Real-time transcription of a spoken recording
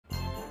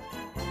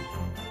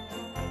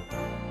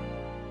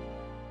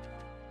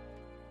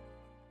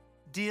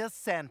Dear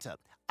Santa,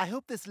 I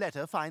hope this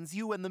letter finds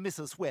you and the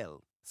missus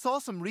well. Saw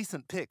some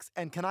recent pics,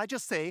 and can I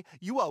just say,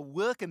 you are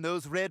working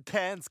those red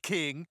pants,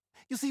 King.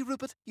 You see,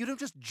 Rupert, you don't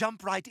just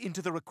jump right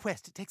into the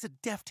request. It takes a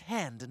deft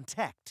hand and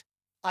tact.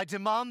 I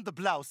demand the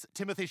blouse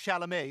Timothee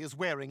Chalamet is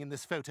wearing in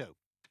this photo.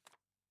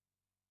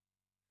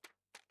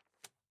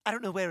 I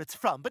don't know where it's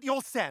from, but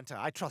you're Santa.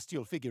 I trust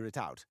you'll figure it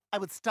out. I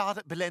would start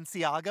at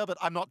Balenciaga, but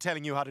I'm not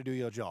telling you how to do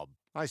your job.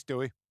 Hi,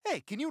 Stewie.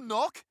 Hey, can you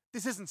knock?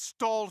 This isn't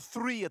stall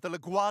 3 at the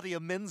LaGuardia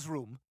men's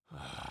room.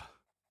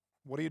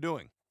 What are you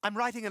doing? I'm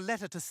writing a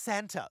letter to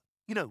Santa.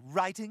 You know,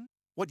 writing?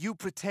 What you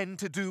pretend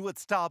to do at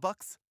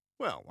Starbucks?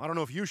 Well, I don't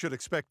know if you should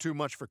expect too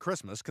much for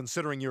Christmas,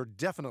 considering you're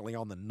definitely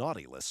on the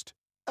naughty list.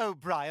 Oh,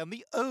 Brian,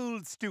 the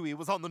old Stewie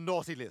was on the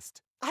naughty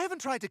list. I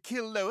haven't tried to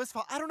kill Lois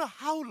for I don't know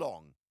how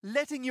long.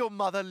 Letting your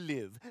mother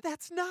live.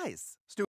 That's nice. Stewie.